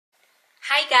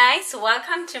Hi guys,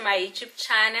 welcome to my YouTube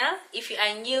channel. If you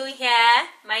are new here,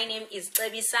 my name is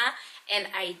Cebisa and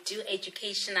I do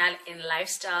educational and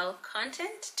lifestyle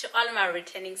content to all my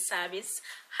returning service.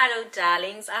 Hello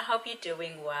darlings, I hope you're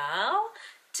doing well.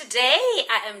 Today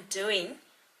I am doing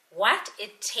what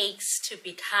it takes to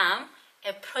become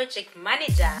a project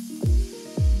manager.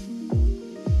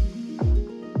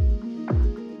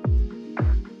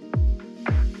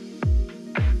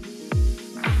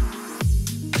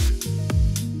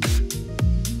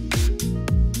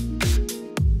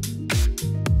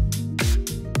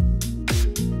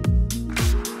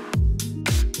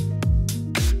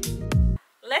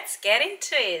 Let's get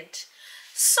into it.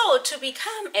 So to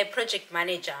become a project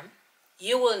manager,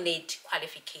 you will need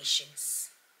qualifications.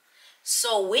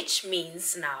 So which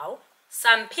means now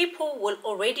some people will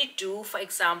already do, for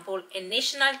example, a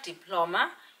national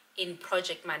diploma in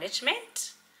project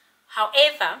management.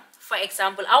 However, for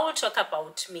example, I will talk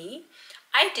about me.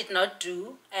 I did not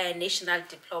do a national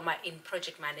diploma in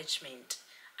project management.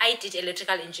 I did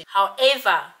electrical engineering.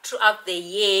 However, throughout the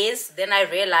years, then I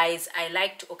realized I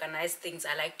like to organize things,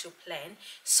 I like to plan.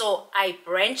 So I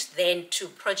branched then to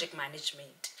project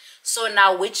management. So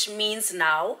now, which means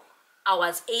now I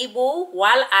was able,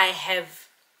 while I have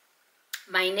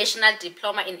my national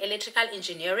diploma in electrical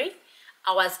engineering,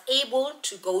 I was able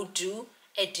to go do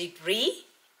a degree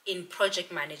in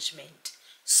project management.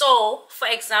 So, for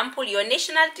example, your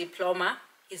national diploma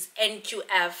is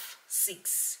NQF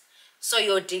 6. So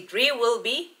your degree will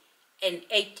be an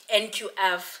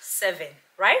NQF 7,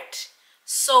 right?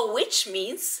 So which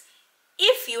means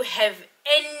if you have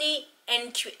any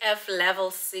NQF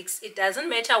level 6, it doesn't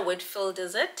matter what field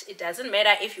is it. It doesn't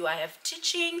matter if you have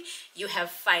teaching, you have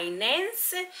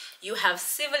finance, you have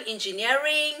civil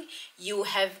engineering, you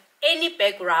have any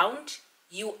background,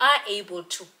 you are able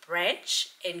to branch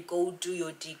and go do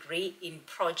your degree in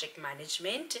project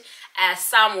management.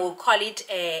 Some will call it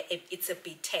it's a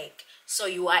BTech. So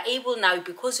you are able now,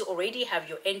 because you already have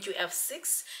your NQF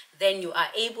 6, then you are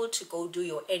able to go do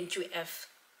your NQF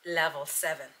level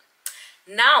 7.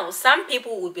 Now, some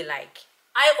people will be like,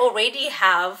 I already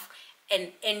have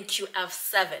an NQF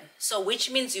 7. So which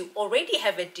means you already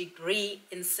have a degree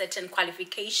in certain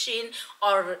qualification,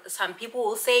 or some people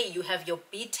will say you have your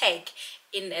BTech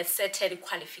in a certain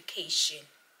qualification.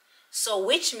 So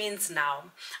which means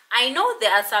now, I know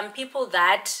there are some people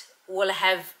that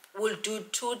will do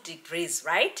 2 degrees,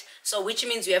 right? So which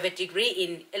means you have a degree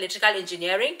in electrical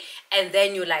engineering, and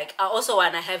then you like, I also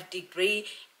want to have degree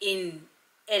in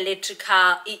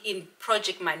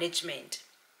project management.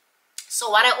 So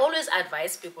what I always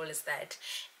advise people is that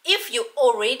if you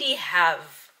already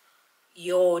have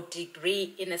your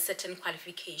degree in a certain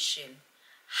qualification,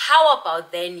 how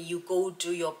about then you go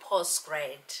do your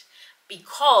postgrad?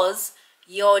 Because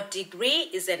your degree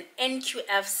is an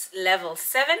NQF level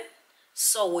 7.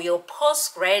 So your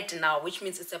postgrad now, which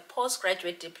means it's a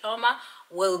postgraduate diploma,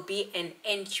 will be an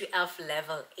NQF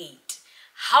level 8.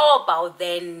 How about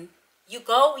then you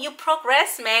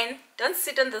progress, man. Don't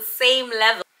sit on the same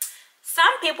level.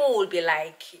 Some people will be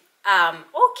like,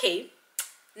 okay,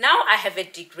 now I have a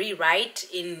degree, right,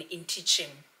 in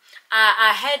teaching.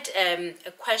 I had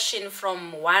a question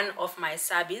from one of my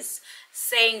subbies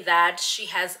saying that she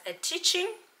has a teaching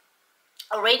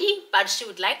already, but she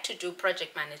would like to do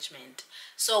project management.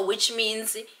 So which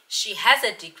means she has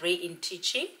a degree in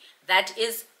teaching that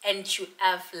is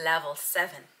NQF level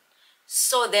 7.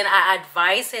 So then I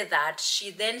advise her that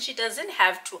she doesn't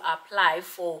have to apply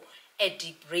for a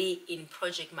degree in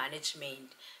project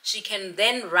management. She can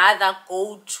then rather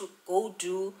go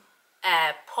do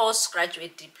a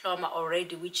postgraduate diploma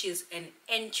already, which is an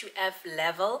NQF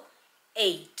level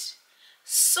 8.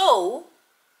 So,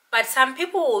 but some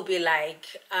people will be like,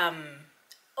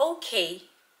 okay,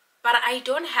 but I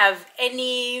don't have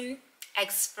any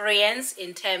experience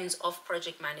in terms of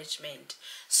project management.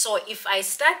 So if I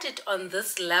started on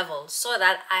this level so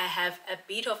that I have a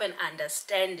bit of an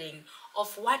understanding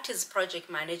of what is project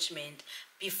management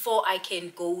before I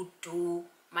can go do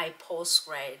my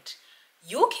postgrad,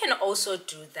 you can also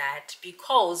do that.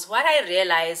 Because what I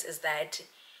realize is that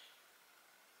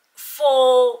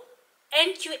for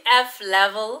NQF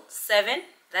level 7,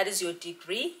 that is your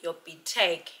degree, your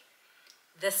BTech,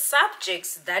 the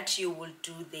subjects that you will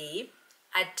do there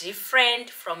are different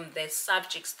from the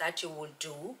subjects that you will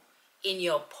do in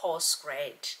your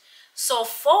postgrad. So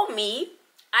for me,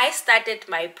 I started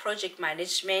my project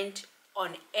management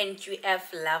on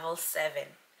NQF level 7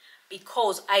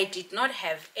 because I did not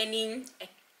have any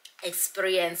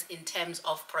experience in terms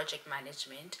of project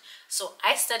management. So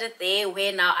I started there,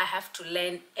 where now I have to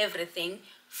learn everything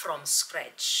from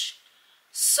scratch.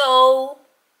 So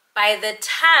by the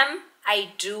time I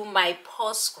do my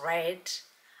postgrad,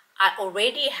 I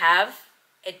already have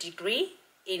a degree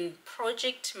in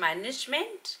project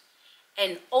management,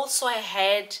 and also I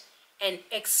had an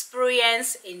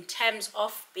experience in terms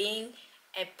of being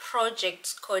a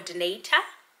project coordinator,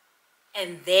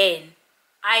 and then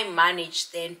I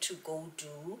managed then to go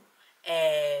do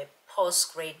a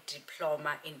postgrad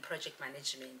diploma in project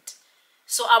management.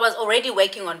 So I was already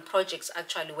working on projects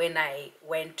actually when I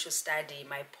went to study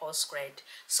my postgrad.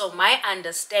 So my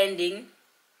understanding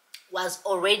was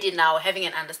already now having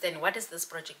an understanding, what is this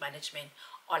project management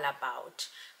all about?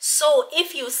 So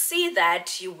if you see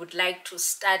that you would like to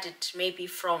start it maybe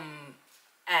from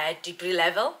a degree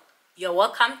level, you're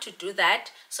welcome to do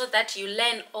that, so that you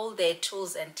learn all the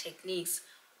tools and techniques.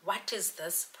 What is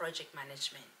this project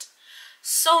management?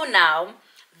 So now,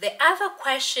 the other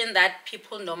question that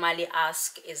people normally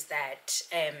ask is that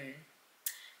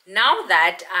now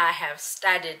that I have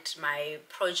studied my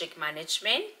project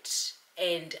management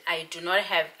and I do not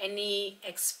have any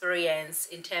experience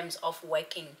in terms of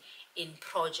working in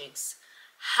projects,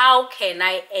 how can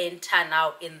I enter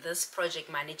now in this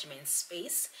project management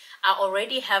space? I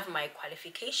already have my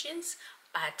qualifications,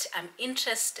 but I'm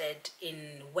interested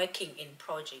in working in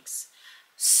projects.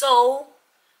 So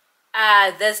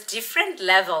there's different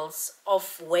levels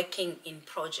of working in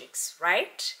projects,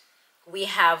 right? We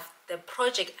have the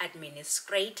project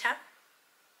administrator,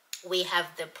 we have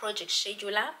the project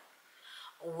scheduler,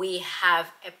 we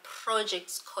have a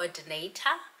project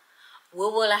coordinator, we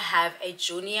will have a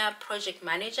junior project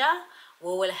manager, we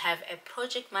will have a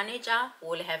project manager, we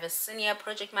will have a senior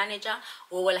project manager,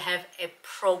 we will have a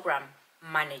program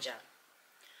manager.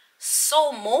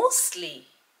 So mostly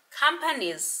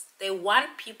companies, they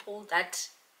want people that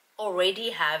already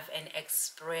have an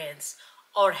experience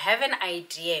or have an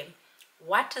idea,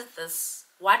 what is this,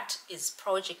 what is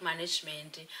project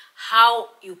management, how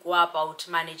you go about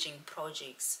managing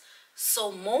projects.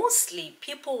 So mostly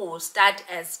people will start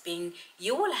as being,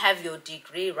 you will have your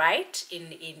degree, right,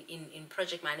 in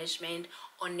project management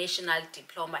or national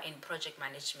diploma in project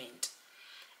management.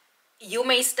 You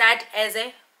may start as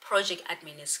a project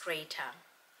administrator.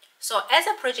 So as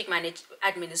a project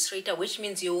administrator, which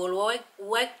means you will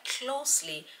work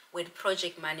closely with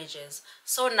project managers.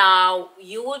 So now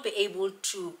you will be able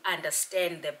to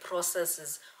understand the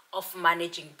processes of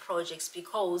managing projects,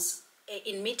 because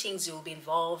in meetings you'll be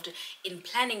involved, in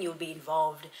planning you'll be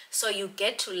involved. So you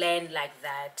get to learn like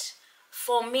that.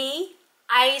 For me,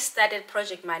 I started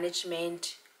project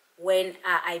management when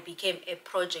I became a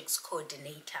projects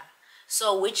coordinator.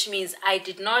 So which means I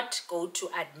did not go to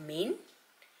admin.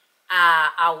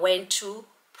 I went to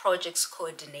projects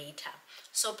coordinator.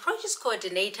 So projects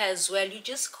coordinator as well, you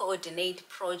just coordinate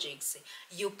projects,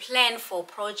 you plan for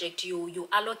project, you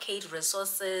allocate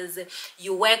resources,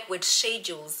 you work with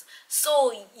schedules.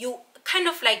 So you kind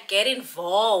of like get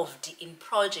involved in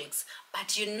projects,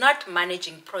 but you're not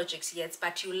managing projects yet,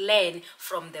 but you learn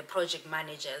from the project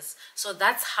managers. So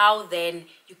that's how then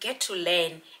you get to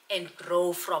learn and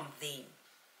grow from them.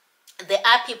 There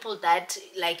are people that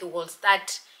like will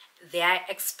start their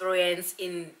experience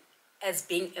in as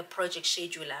being a project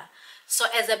scheduler. So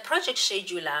as a project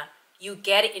scheduler, you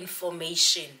get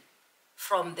information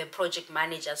from the project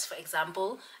managers. For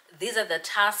example, these are the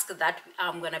tasks that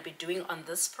I'm going to be doing on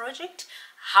this project.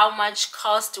 How much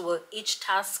cost will each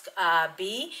task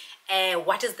be?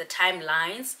 What is the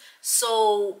timelines?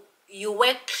 So you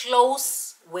work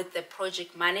close with the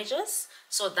project managers.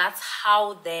 So that's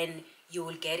how then you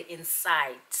will get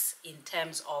insights in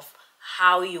terms of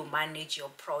how you manage your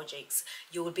projects.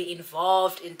 You will be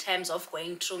involved in terms of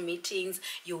going through meetings.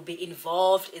 You will be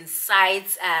involved in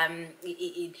sites,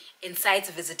 in sites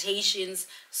visitations.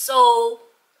 So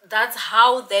that's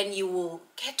how then you will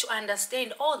get to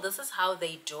understand, oh, this is how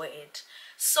they do it.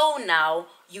 So now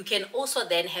you can also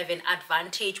then have an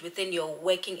advantage within your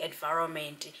working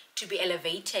environment to be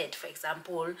elevated, for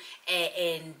example,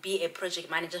 and be a project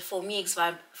manager. For me,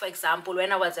 for example,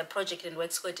 when I was a project and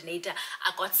works coordinator,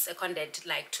 I got seconded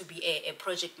like to be a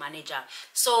project manager.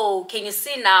 So can you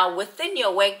see now within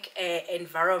your work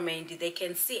environment, they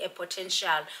can see a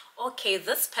potential. Okay,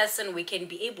 this person we can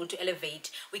be able to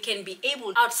elevate. We can be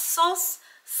able to outsource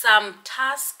some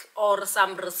task or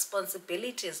some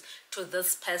responsibilities to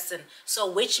this person.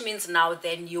 So which means now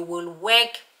then you will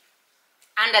work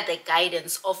under the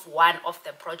guidance of one of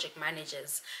the project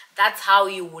managers. That's how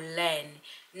you will learn.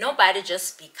 Nobody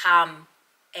just become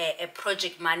a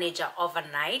project manager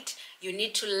overnight. You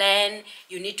need to learn,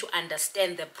 you need to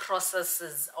understand the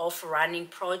processes of running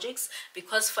projects,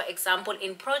 because for example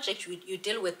in project you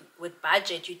deal with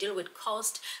budget, you deal with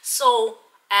cost. So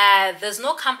There's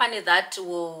no company that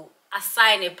will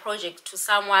assign a project to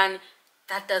someone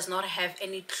that does not have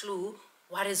any clue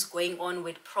what is going on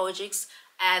with projects.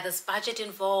 There's budget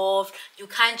involved. You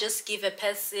can't just give a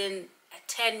person a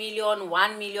 10 million,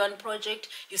 1 million project.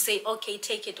 You say, okay,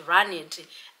 take it, run it.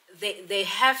 They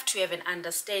have to have an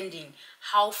understanding.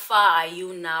 How far are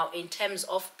you now in terms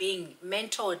of being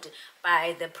mentored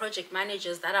by the project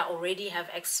managers that are already have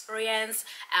experience,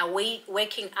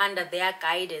 working under their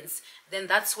guidance? Then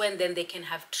that's when then they can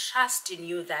have trust in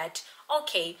you that,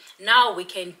 okay, now we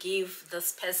can give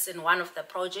this person one of the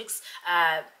projects.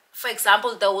 For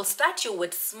example, they will start you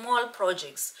with small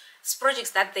projects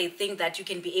that they think that you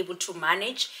can be able to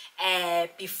manage,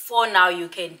 before now you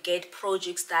can get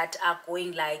projects that are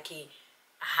going like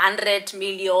 100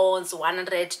 millions,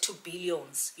 100 to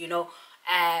billions, you know.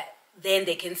 Then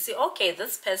they can see, okay,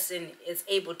 this person is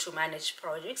able to manage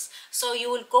projects. So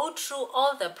you will go through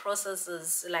all the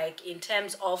processes, like in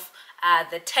terms of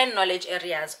the 10 knowledge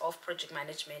areas of project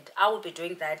management. I will be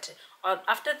doing that.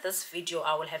 After this video,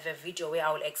 I will have a video where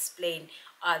I will explain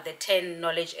the 10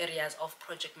 knowledge areas of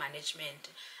project management.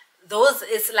 Those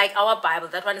is like our Bible.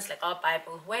 That one is like our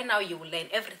Bible, where now you will learn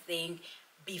everything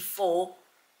before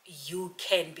you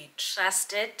can be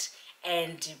trusted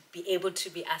and be able to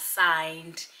be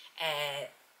assigned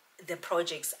the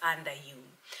projects under you.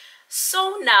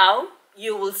 So now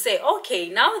you will say, okay,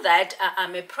 now that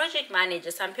I'm a project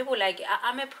manager, some people like,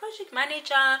 I'm a project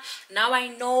manager, now I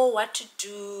know what to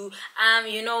do,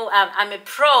 you know, I'm a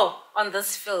pro on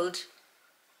this field.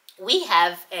 We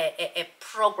have a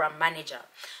program manager.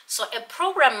 So a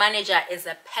program manager is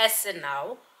a person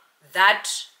now that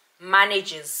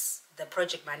manages the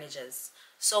project managers.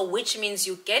 So which means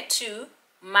you get to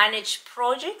manage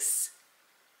projects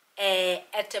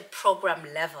at a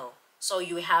program level. So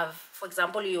you have, for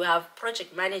example, you have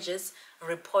project managers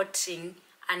reporting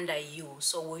under you.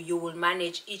 So you will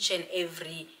manage each and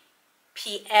every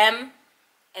PM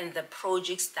and the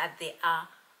projects that they are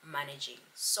managing.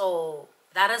 So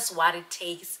that is what it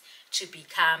takes to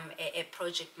become a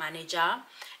project manager.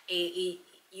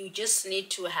 You just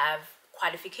need to have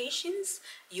qualifications.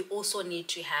 You also need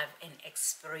to have an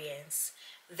experience.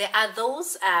 There are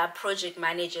those project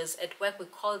managers at work, we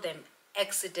call them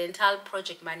accidental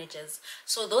project managers.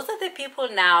 So those are the people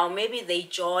now, maybe they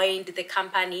joined the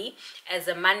company as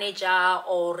a manager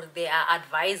or they are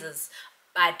advisors,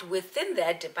 but within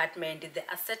their department there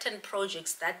are certain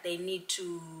projects that they need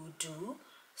to do.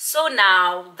 So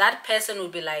now that person will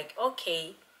be like,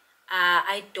 okay,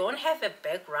 I don't have a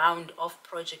background of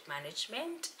project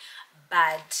management,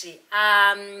 but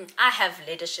I have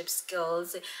leadership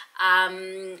skills.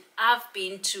 I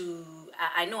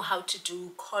know how to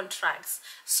do contracts.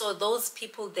 So those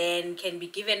people then can be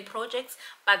given projects,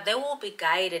 but they will be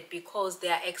guided because they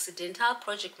are accidental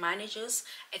project managers.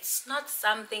 It's not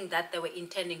something that they were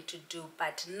intending to do,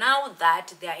 but now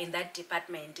that they are in that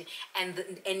department and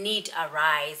a need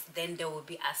arises, then they will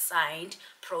be assigned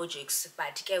projects.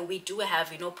 But we do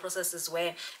have, you know, processes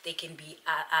where they can be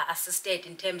assisted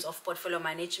in terms of portfolio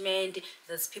management.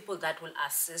 There's people that will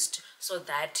assist so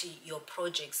that your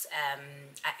projects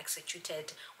are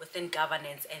executed within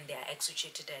governance and they are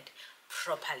executed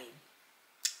properly.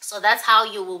 So that's how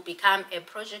you will become a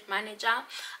project manager.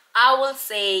 I will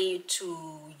say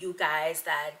to you guys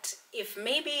that if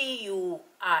maybe you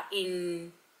are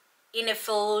in a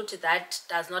field that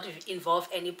does not involve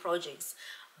any projects,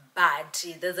 but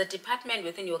there's a department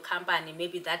within your company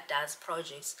maybe that does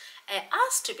projects,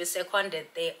 ask to be seconded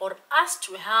there or ask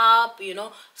to help, you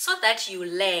know, so that you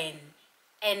learn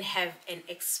and have an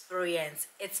experience.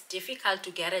 It's difficult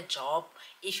to get a job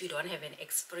if you don't have an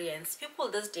experience.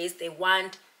 People these days, they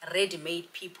want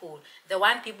ready-made people. They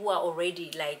want people who are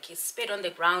already like spit on the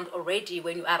ground already.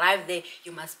 When you arrive there,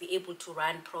 you must be able to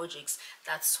run projects.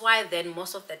 That's why then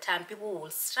most of the time people will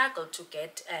struggle to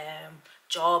get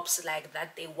jobs like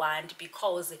that they want,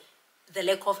 because the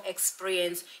lack of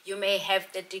experience. You may have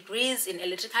the degrees in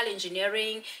electrical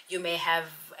engineering, you may have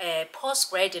a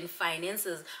postgrad in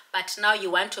finances, but now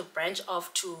you want to branch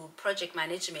off to project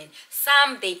management.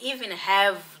 Some, they even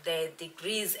have the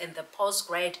degrees and the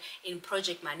postgrad in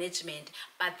project management,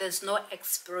 but there's no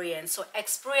experience. So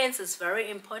experience is very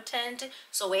important.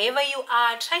 So wherever you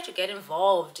are, try to get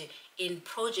involved in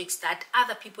projects that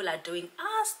other people are doing.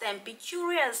 Ask them, be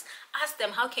curious, ask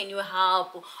them how can you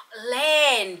help,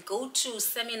 learn, go to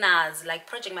seminars like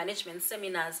project management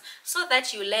seminars, so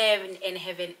that you learn and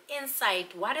have an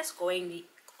insight what is going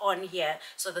on here,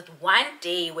 so that one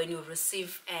day when you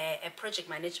receive a project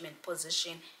management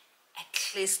position,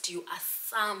 at least you are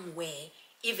somewhere.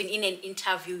 Even in an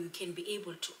interview, you can be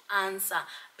able to answer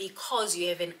because you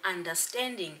have an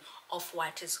understanding of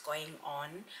what is going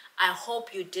on. I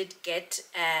hope you did get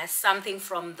something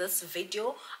from this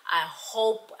video. I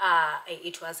hope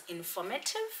it was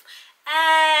informative.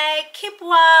 Keep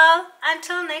well.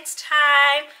 Until next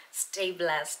time, stay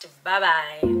blessed. Bye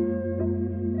bye.